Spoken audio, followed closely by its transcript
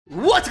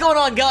What's going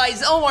on,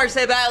 guys? Omar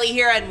Sebali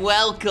here, and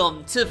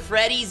welcome to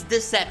Freddy's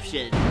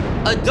Deception.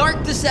 A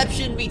dark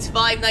deception meets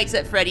Five Nights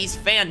at Freddy's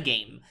fan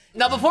game.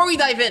 Now, before we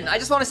dive in, I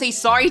just want to say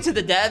sorry to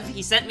the dev.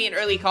 He sent me an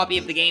early copy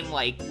of the game,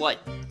 like, what,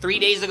 3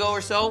 days ago or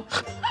so?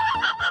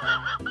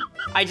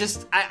 I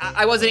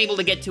wasn't able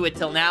to get to it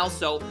till now,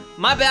 so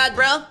my bad,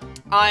 bruh.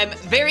 I'm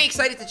very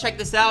excited to check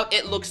this out.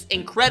 It looks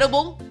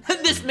incredible.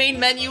 This main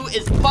menu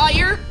is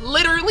fire,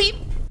 literally.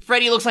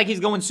 Freddy looks like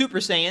he's going Super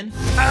Saiyan.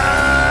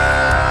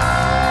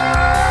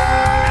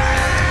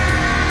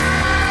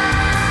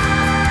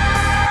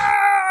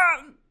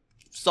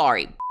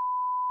 Sorry.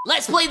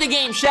 Let's play the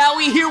game, shall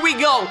we? Here we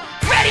go.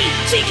 Freddy,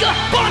 Chica,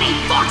 Bonnie,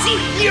 Foxy,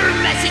 you're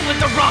messing with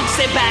the wrong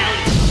Sebali.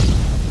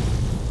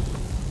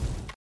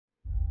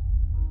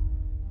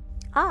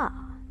 Ah,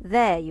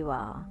 there you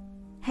are.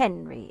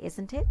 Henry,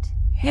 isn't it?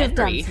 Henry? You've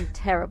done some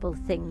terrible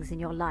things in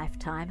your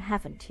lifetime,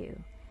 haven't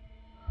you?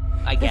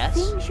 I guess.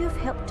 The things you've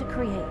helped to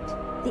create,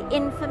 the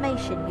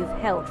information you've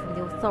held from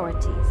the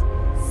authorities,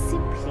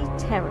 simply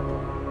terrible.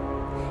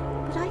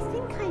 But I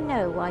think I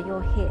know why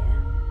you're here.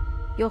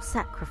 Your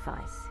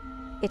sacrifice.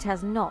 It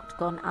has not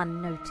gone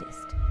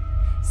unnoticed.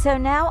 So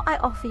now I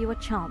offer you a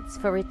chance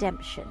for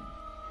redemption.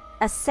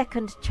 A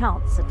second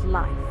chance at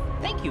life.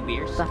 Thank you,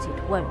 Beers. But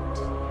it won't be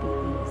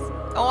easy.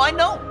 Oh, I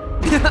know.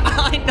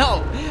 I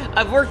know.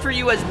 I've worked for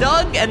you as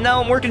Doug, and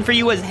now I'm working for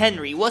you as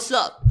Henry. What's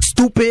up?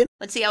 Stupid.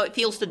 Let's see how it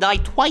feels to die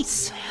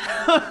twice.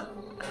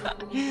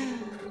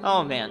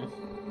 Oh, man.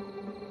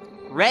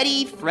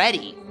 Ready,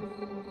 Freddy.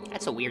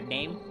 That's a weird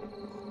name.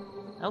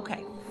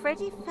 Okay.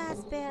 Freddy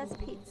Fazbear's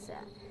Pizza.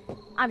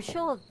 I'm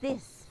sure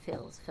this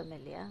feels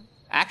familiar.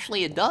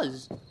 Actually, it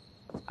does.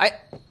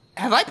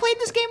 Have I played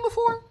this game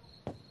before?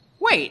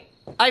 Wait,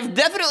 I've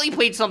definitely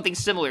played something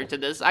similar to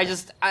this.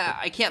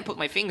 I can't put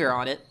my finger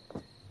on it.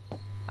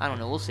 I don't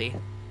know, we'll see.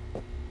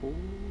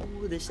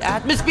 Ooh, this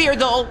atmosphere,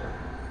 though!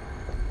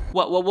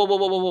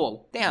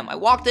 Whoa. Damn, I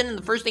walked in and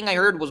the first thing I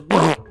heard was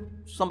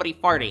somebody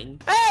farting.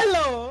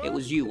 Hello! It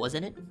was you,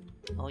 wasn't it?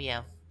 Oh,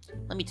 yeah.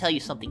 Let me tell you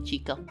something,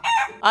 Chica.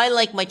 I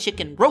like my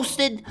chicken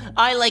roasted,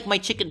 I like my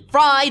chicken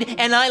fried,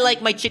 and I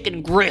like my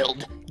chicken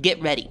grilled.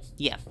 Get ready.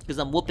 Yeah, because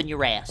I'm whooping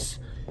your ass.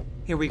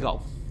 Here we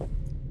go.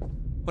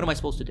 What am I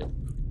supposed to do?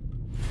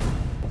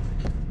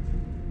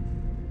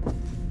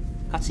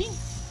 Cutscene?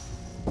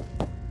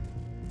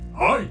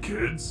 Hi,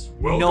 kids.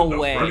 Welcome No to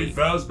way. Freddy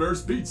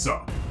Fazbear's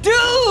Pizza.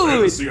 Dude!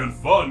 Fantasy and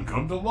fun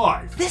come to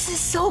life. This is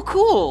so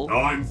cool!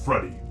 I'm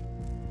Freddy.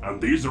 And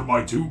these are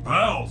my two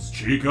pals,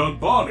 Chica and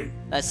Bonnie.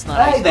 That's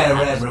not Hey there,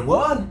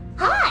 everyone.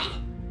 Hi!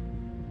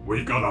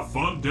 We've got a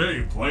fun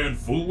day playing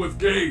full with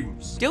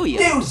games. Do you?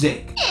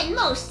 Music. And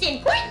most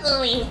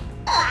importantly,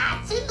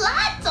 lots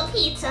of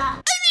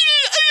pizza.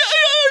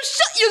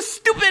 Shut your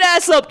stupid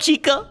ass up,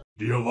 Chica!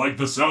 Do you like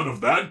the sound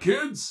of that,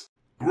 kids?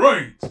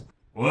 Great!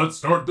 Let's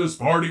start this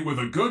party with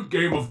a good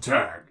game of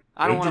tag.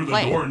 I don't wanna Enter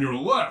play. the door on your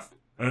left,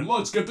 and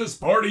let's get this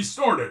party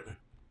started.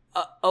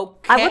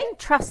 Okay. I wouldn't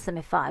trust them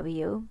if I were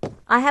you.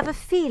 I have a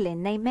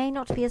feeling they may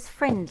not be as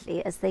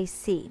friendly as they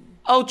seem.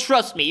 Oh,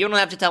 trust me, you don't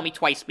have to tell me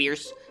twice,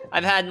 Beers.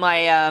 I've had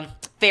my,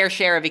 fair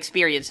share of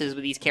experiences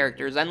with these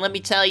characters, and let me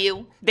tell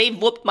you, they've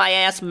whooped my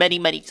ass many,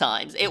 many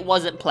times. It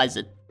wasn't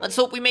pleasant. Let's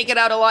hope we make it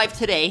out alive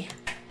today.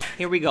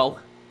 Here we go.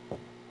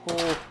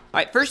 Oh.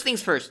 Alright, first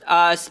things first.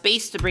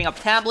 Space to bring up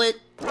tablet.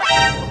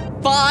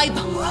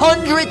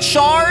 500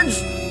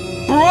 shards?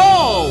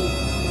 Bro!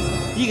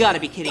 You gotta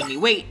be kidding me.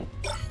 Wait.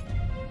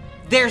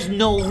 There's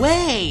no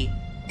way!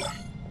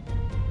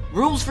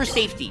 Rules for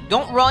safety.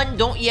 Don't run,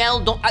 don't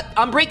yell,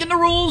 I'm breaking the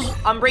rules!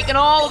 I'm breaking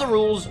all the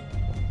rules.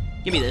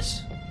 Give me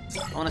this.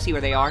 I wanna see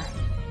where they are.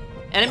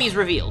 Enemies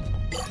revealed.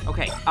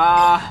 Okay,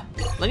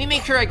 let me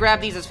make sure I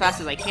grab these as fast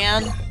as I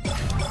can.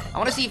 I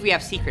wanna see if we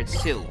have secrets,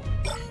 too.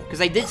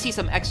 Because I did see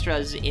some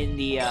extras in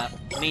the,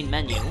 main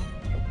menu.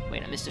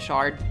 Wait, I missed a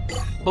shard.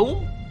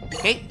 Boom.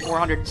 Okay,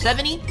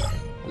 470.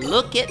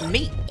 Look at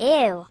me.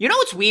 Ew. You know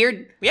what's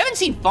weird? We haven't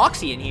seen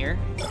Foxy in here.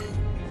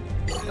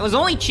 It was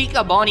only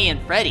Chica, Bonnie,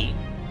 and Freddy,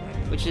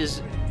 which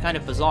is kind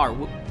of bizarre.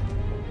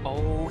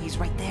 Oh, he's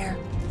right there.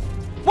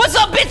 What's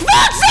up, bitch?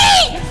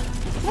 Foxy!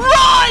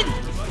 Run!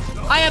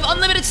 I have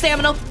unlimited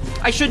stamina.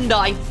 I shouldn't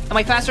die. Am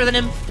I faster than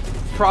him?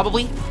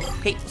 Probably.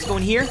 Okay, let's go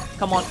in here.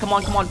 Come on.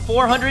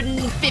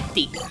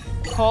 450.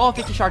 Oh,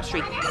 50 shard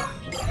streak.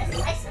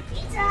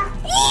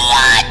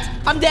 What?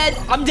 I'm dead.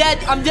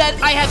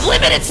 I have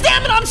limited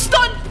stamina. I'm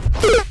stunned.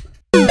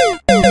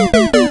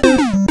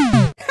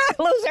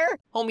 Loser.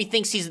 Homie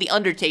thinks he's the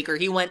Undertaker.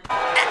 He went.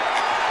 Undertaker.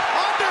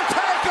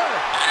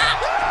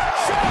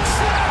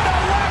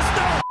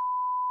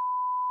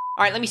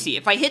 Alright, let me see.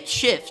 If I hit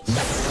shift,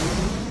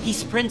 he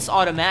sprints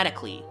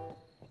automatically.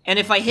 And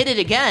if I hit it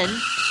again,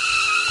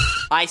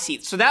 I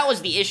see. So that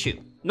was the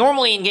issue.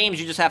 Normally in games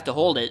you just have to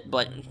hold it,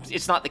 but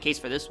it's not the case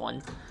for this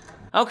one.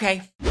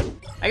 Okay.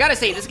 I gotta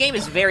say, this game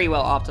is very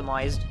well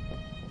optimized.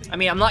 I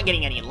mean, I'm not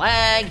getting any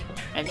lag,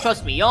 and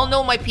trust me, y'all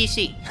know my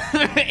PC.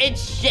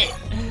 It's shit.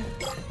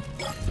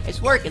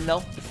 It's working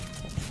though.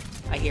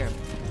 I hear him.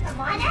 Come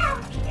on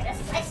out and get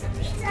a slice of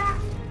pizza.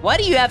 Why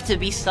do you have to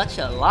be such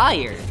a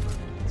liar?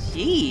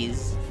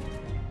 Jeez.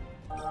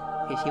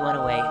 Okay, she went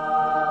away.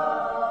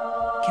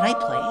 Can I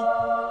play?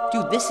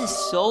 Dude, this is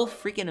so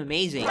freaking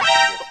amazing.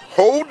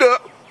 Hold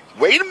up.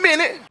 Wait a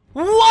minute.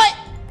 What?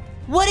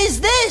 What is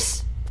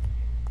this?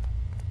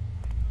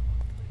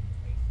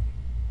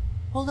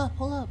 Hold up,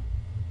 hold up.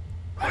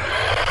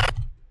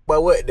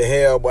 But what the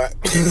hell, boy?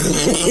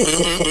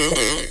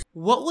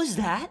 What was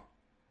that?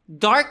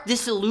 Dark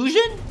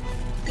Disillusion?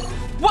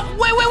 What?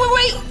 Wait, wait, wait,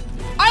 wait!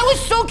 I was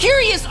so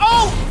curious!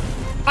 Oh!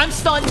 I'm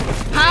stunned.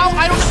 How?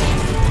 I don't know.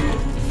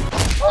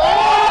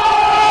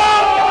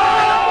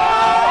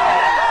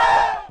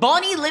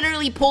 Bonnie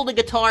literally pulled a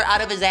guitar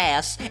out of his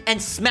ass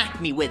and smacked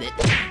me with it.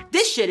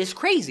 This shit is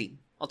crazy.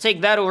 I'll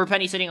take that over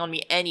Penny sitting on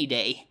me any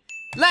day.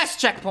 Last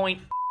checkpoint.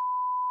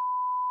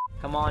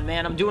 Come on,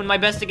 man. I'm doing my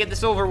best to get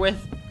this over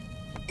with.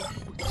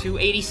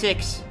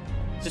 286.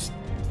 Just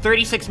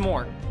 36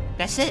 more.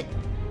 That's it.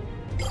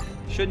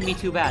 Shouldn't be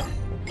too bad.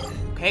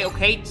 Okay,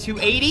 okay.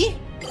 280.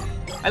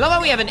 I love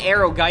how we have an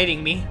arrow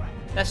guiding me.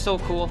 That's so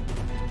cool.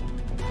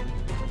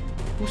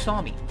 Who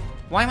saw me?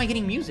 Why am I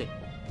getting music?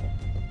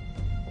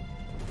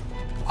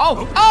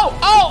 Oh, oh,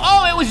 oh,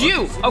 oh, it was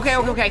you. Okay,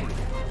 okay, okay.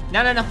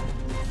 No, no, no.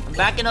 I'm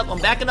backing up, I'm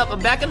backing up, I'm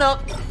backing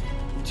up.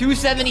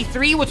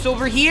 273, what's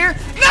over here?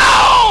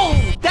 No!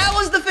 That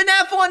was the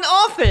FNAF 1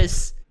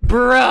 office.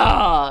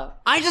 Bruh.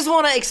 I just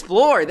want to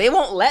explore. They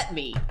won't let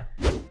me.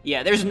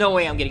 Yeah, there's no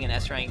way I'm getting an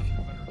S rank.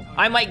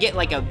 I might get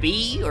like a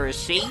B or a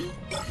C.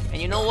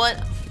 And you know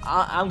what?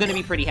 I'm gonna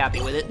be pretty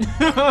happy with it.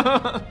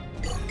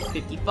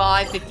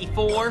 55,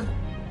 54.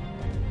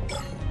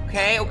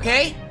 Okay,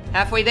 okay.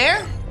 Halfway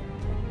there.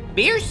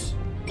 Beers?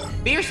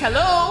 Beers,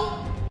 hello?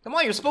 Come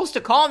on, you're supposed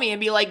to call me and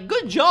be like,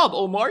 good job,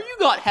 Omar, you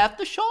got half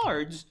the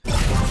shards.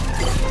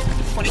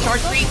 20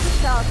 shards free.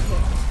 Shards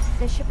here.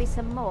 There should be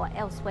some more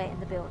elsewhere in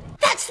the building.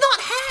 That's not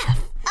half!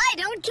 I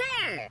don't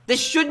care. This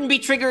shouldn't be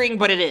triggering,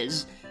 but it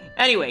is.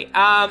 Anyway,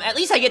 at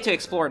least I get to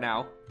explore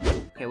now.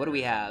 Okay, what do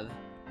we have?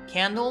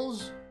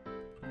 Candles?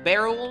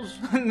 Barrels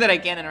that I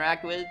can't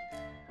interact with?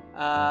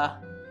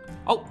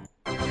 Oh,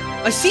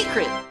 a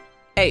secret!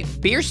 Hey,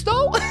 beer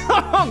stove?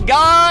 Oh,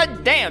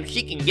 god damn,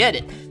 she can get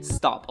it.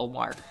 Stop,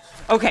 Omar.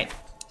 Okay,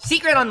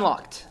 secret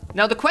unlocked.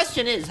 Now the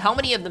question is, how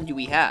many of them do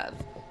we have?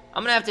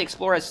 I'm gonna have to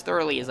explore as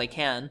thoroughly as I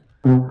can.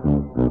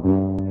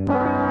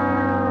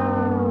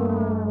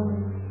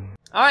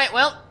 Alright,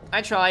 well,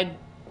 I tried.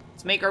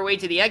 Let's make our way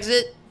to the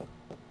exit.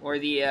 Or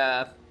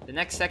the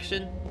next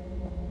section.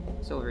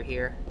 It's over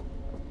here.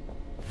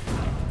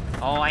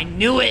 Oh, I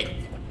knew it!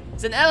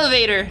 It's an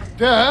elevator!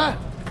 Duh.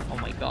 Oh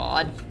my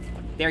god.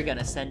 They're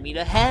gonna send me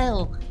to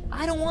hell.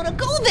 I don't wanna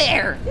go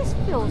there! This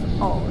feels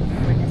odd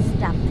for an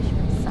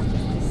establishment such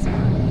as this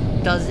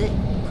one. Does it?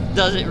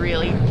 Does it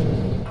really?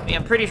 I mean,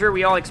 I'm pretty sure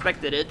we all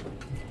expected it.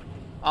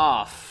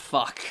 Aw,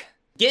 fuck.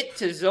 Get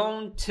to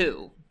zone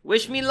 2.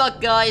 Wish me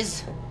luck,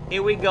 guys.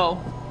 Here we go.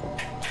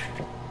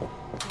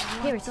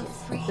 Here it is,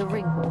 the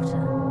ring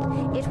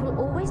water. It will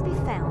always be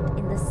found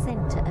in the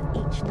center of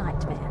each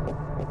nightmare.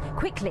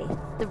 Quickly,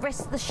 the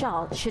rest of the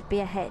shards should be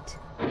ahead.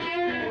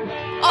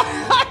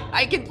 Oh,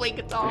 I can play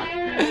guitar.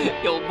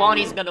 Yo,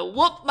 Bonnie's gonna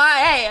whoop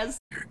my ass.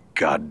 You're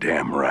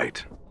goddamn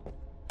right.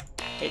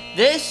 Hit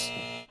this,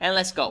 and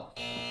let's go.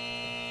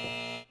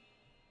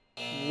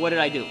 What did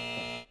I do?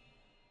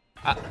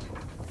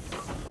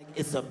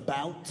 It's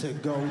about to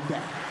go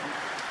down.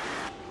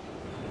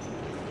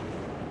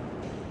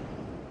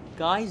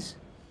 Guys,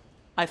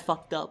 I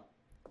fucked up.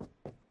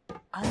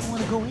 I don't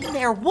want to go in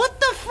there. What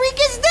the freak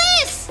is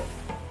this?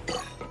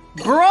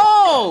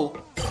 Bro!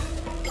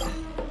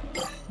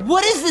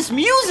 What is this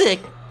music?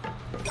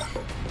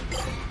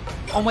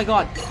 Oh my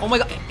god. Oh my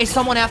god. Is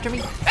someone after me?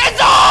 It's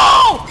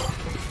oh!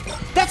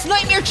 That's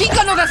Nightmare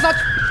Chica. No, that's not.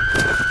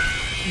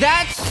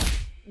 That's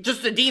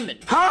just a demon.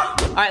 Huh?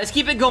 Alright, let's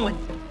keep it going.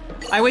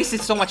 I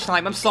wasted so much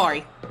time. I'm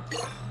sorry.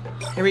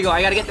 Here we go.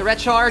 I gotta get the red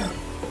shard.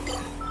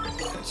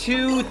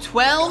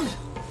 212?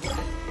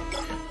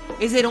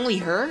 Is it only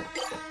her?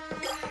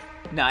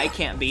 Nah, it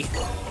can't be.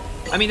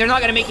 I mean, they're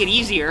not gonna make it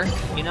easier,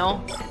 you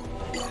know?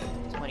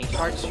 20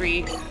 Chart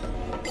Street.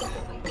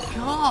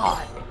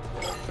 God!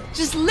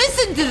 Just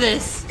listen to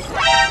this!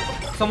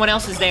 Someone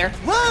else is there.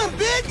 Run,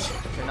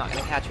 bitch! They're not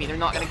gonna catch me, they're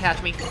not gonna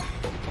catch me.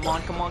 Come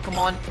on, come on, come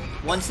on.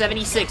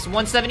 176,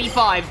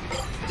 175.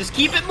 Just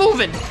keep it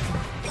moving.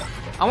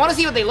 I wanna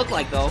see what they look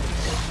like, though.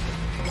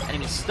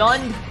 Enemy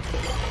stunned.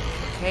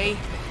 Okay.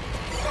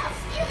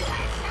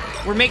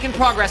 We're making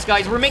progress,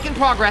 guys. We're making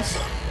progress.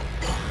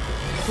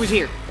 Who's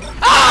here?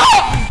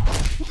 Ah!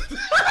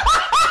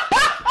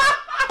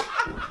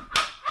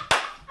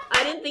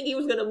 I didn't think he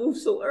was gonna move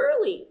so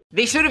early.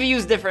 They should have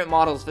used different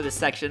models for this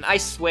section, I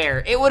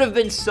swear. It would have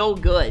been so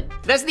good.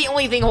 That's the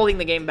only thing holding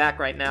the game back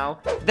right now.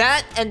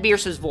 That and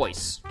Bierce's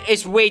voice.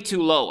 It's way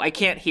too low. I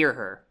can't hear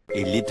her.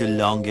 A little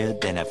longer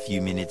than a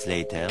few minutes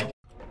later.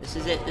 This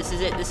is it, this is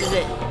it, this is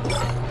it.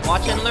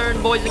 Watch and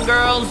learn, boys and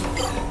girls.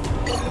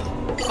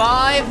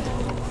 5,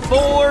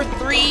 4,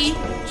 3,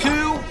 2,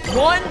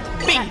 1,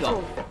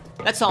 bingo!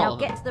 That's all Now of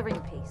them. get to the ring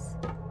piece.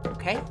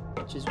 Okay,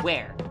 which is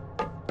where?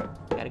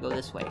 go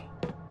this way.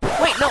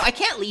 Wait, no, I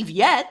can't leave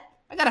yet.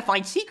 I gotta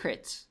find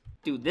secrets.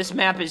 Dude, this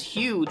map is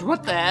huge.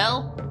 What the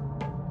hell?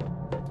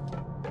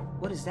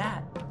 What is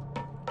that?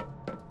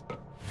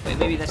 Wait,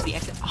 maybe that's the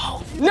exit.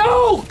 Oh!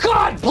 No!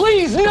 God,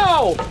 please,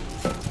 no!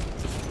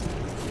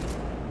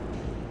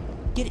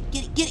 Get it,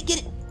 get it, get it, get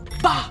it!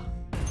 Bah!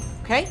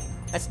 Okay,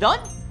 that's done.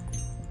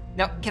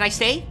 Now, can I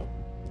stay?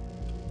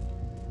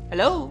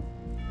 Hello?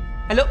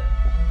 Hello?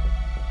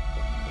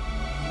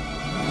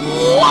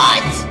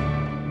 What?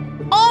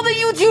 All the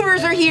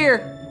YouTubers are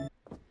here!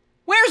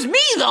 Where's me,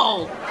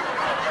 though?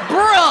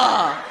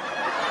 Bruh!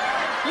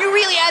 You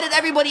really added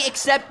everybody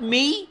except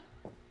me?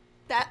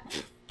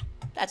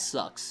 That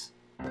sucks.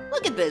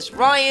 Look at this.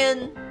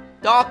 Ryan,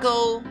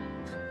 Dawko,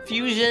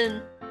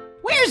 Fusion.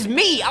 Where's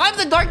me? I'm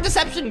the Dark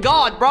Deception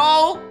God,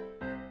 bro!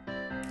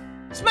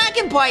 Smack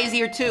and Pie is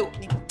here, too.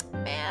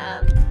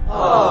 Man.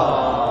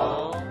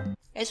 Aww.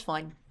 It's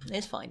fine.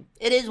 It's fine.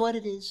 It is what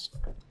it is.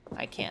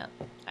 I can't.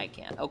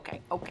 Okay.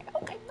 No,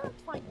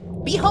 it's fine.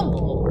 Be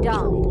humble.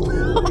 Darn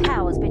it. The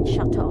power's been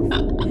shut off.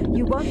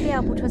 You won't be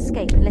able to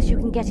escape unless you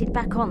can get it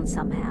back on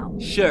somehow.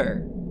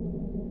 Sure.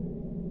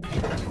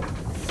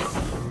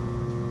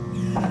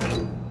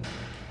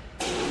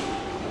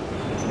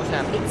 What's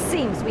happening? It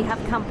seems we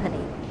have company.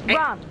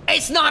 Run.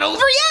 It's not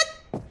over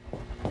yet?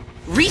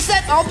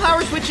 Reset all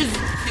power switches.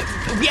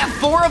 We have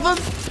 4 of them.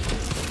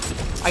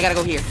 I gotta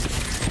go here.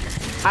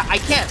 I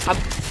can't.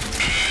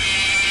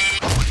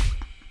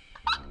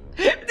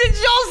 Did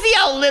y'all see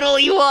how little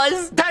he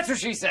was? That's what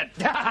she said.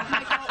 All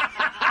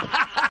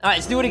right,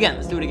 let's do it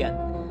again.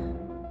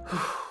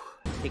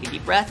 Take a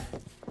deep breath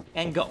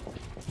and go.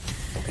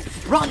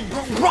 Run,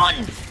 bro,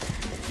 run!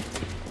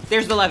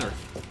 There's the lever.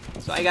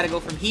 So I gotta go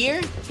from here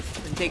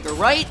and take a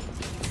right.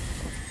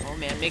 Oh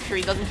man, make sure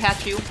he doesn't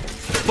catch you.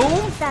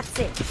 Boom! That's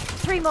it.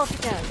 3 more to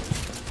go.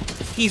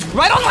 He's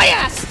right on my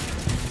ass!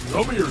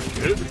 Come here,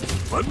 kid.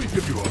 Let me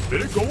give you a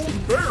big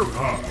old bear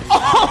hug.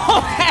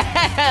 Oh,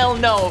 hell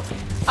no!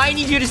 I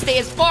need you to stay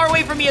as far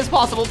away from me as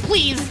possible,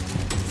 please!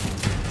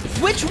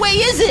 Which way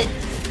is it?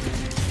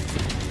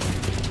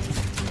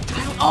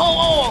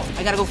 Oh,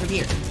 I gotta go from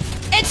here.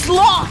 It's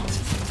locked!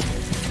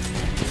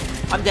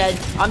 I'm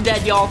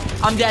dead, y'all.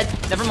 I'm dead.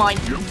 Never mind.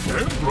 You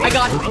can't run I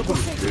got it. forever,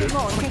 kid.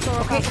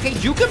 Okay,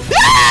 you can.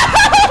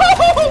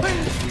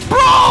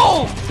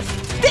 Bro!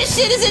 This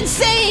shit is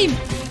insane!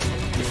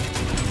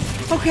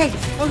 Okay.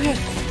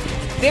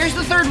 There's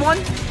the 3rd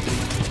one.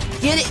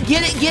 Get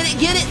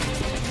it.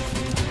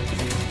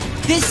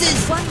 This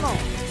is One more.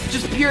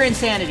 just pure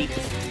insanity.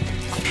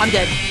 I'm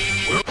dead.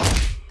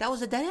 That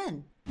was a dead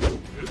end.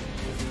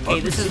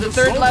 Okay, this is the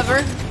 3rd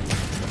lever.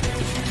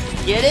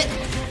 Get it?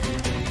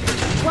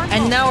 One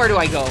And more. now where do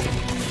I go?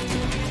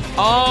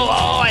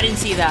 Oh, I didn't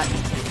see that.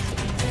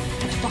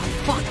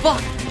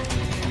 Fuck.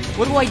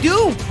 What do I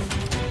do?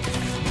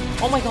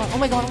 Oh my god.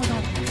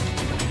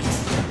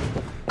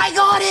 I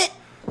got it!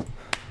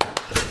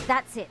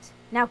 That's it.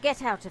 Now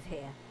get out of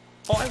here.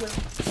 Oh, I will.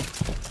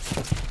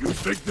 You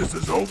think this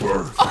is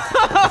over?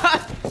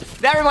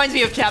 That reminds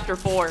me of chapter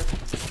 4.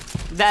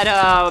 That,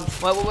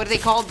 what are they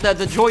called?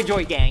 The Joy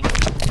Gang.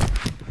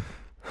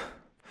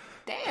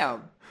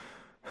 Damn.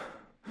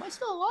 Am I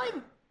still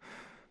alive?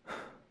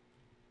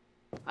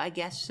 I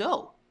guess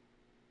so.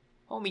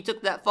 Homie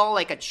took that fall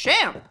like a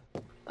champ.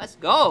 Let's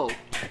go.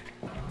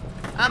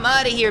 I'm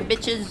out of here,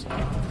 bitches.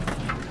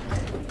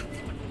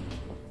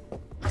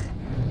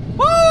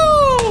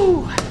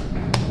 Woo!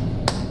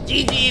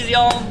 GG's,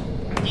 y'all.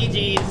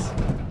 GG's.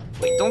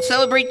 Wait, don't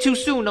celebrate too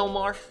soon,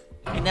 Omar.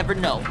 You never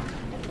know.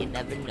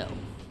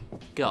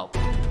 Go.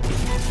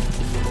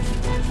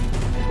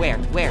 Where?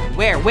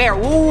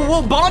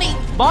 Whoa, Bonnie!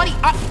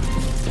 Ah.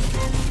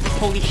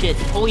 Holy shit,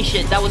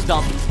 that was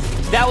dumb.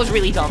 That was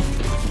really dumb.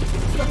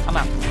 I'm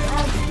out.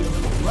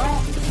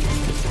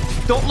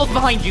 Don't look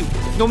behind you.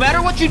 No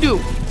matter what you do.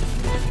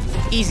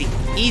 Easy.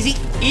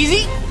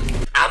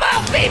 I'm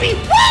out, baby!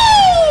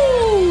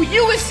 Woo!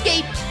 You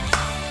escaped!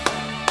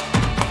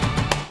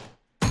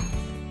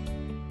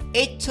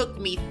 It took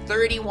me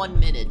 31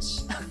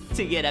 minutes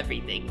to get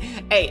everything.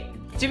 Hey,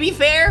 to be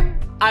fair,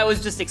 I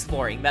was just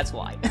exploring, that's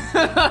why.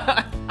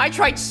 I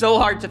tried so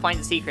hard to find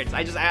the secrets,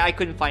 I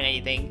couldn't find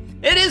anything.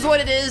 It is what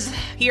it is.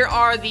 Here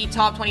are the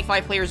top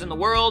 25 players in the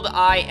world.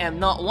 I am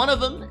not one of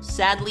them,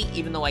 sadly,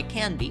 even though I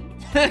can be,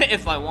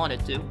 if I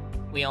wanted to.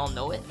 We all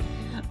know it.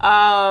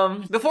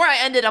 Before I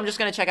end it, I'm just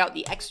gonna check out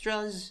the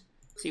extras,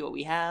 see what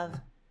we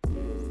have.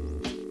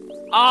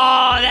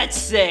 Oh, that's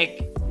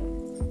sick.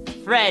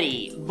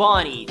 Freddy,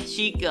 Bonnie,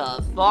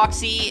 Chica,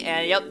 Foxy,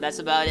 and yep, that's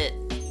about it.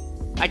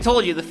 I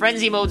told you, the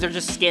frenzy modes are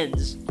just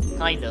skins,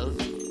 kind of,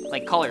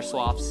 like color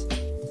swaps.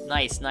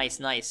 Nice.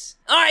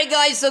 Alright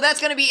guys, so that's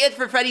gonna be it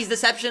for Freddy's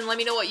Deception. Let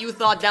me know what you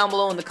thought down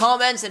below in the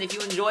comments, and if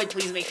you enjoyed,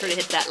 please make sure to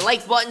hit that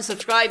like button,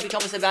 subscribe,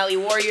 become a Sebali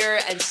warrior,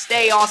 and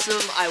stay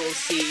awesome. I will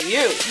see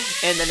you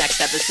in the next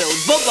episode.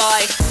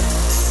 Bye-bye!